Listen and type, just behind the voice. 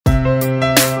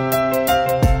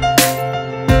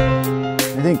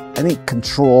I think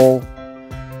control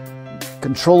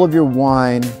of your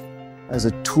wine as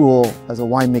a tool, as a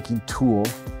winemaking tool,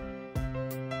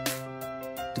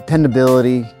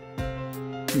 dependability,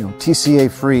 you know,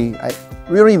 TCA free.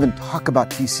 We don't even talk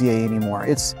about TCA anymore.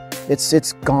 It's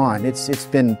gone. It's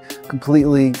been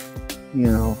completely, you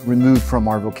know, removed from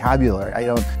our vocabulary.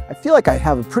 I feel like I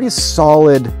have a pretty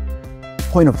solid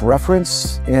point of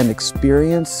reference and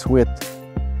experience with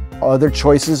other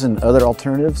choices and other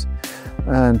alternatives,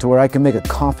 and to where I can make a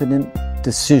confident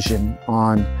decision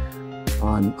on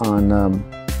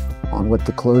what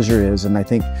the closure is. And I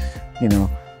think, you know,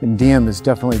 Diam has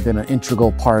definitely been an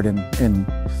integral part in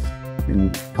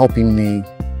helping me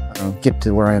get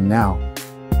to where I am now.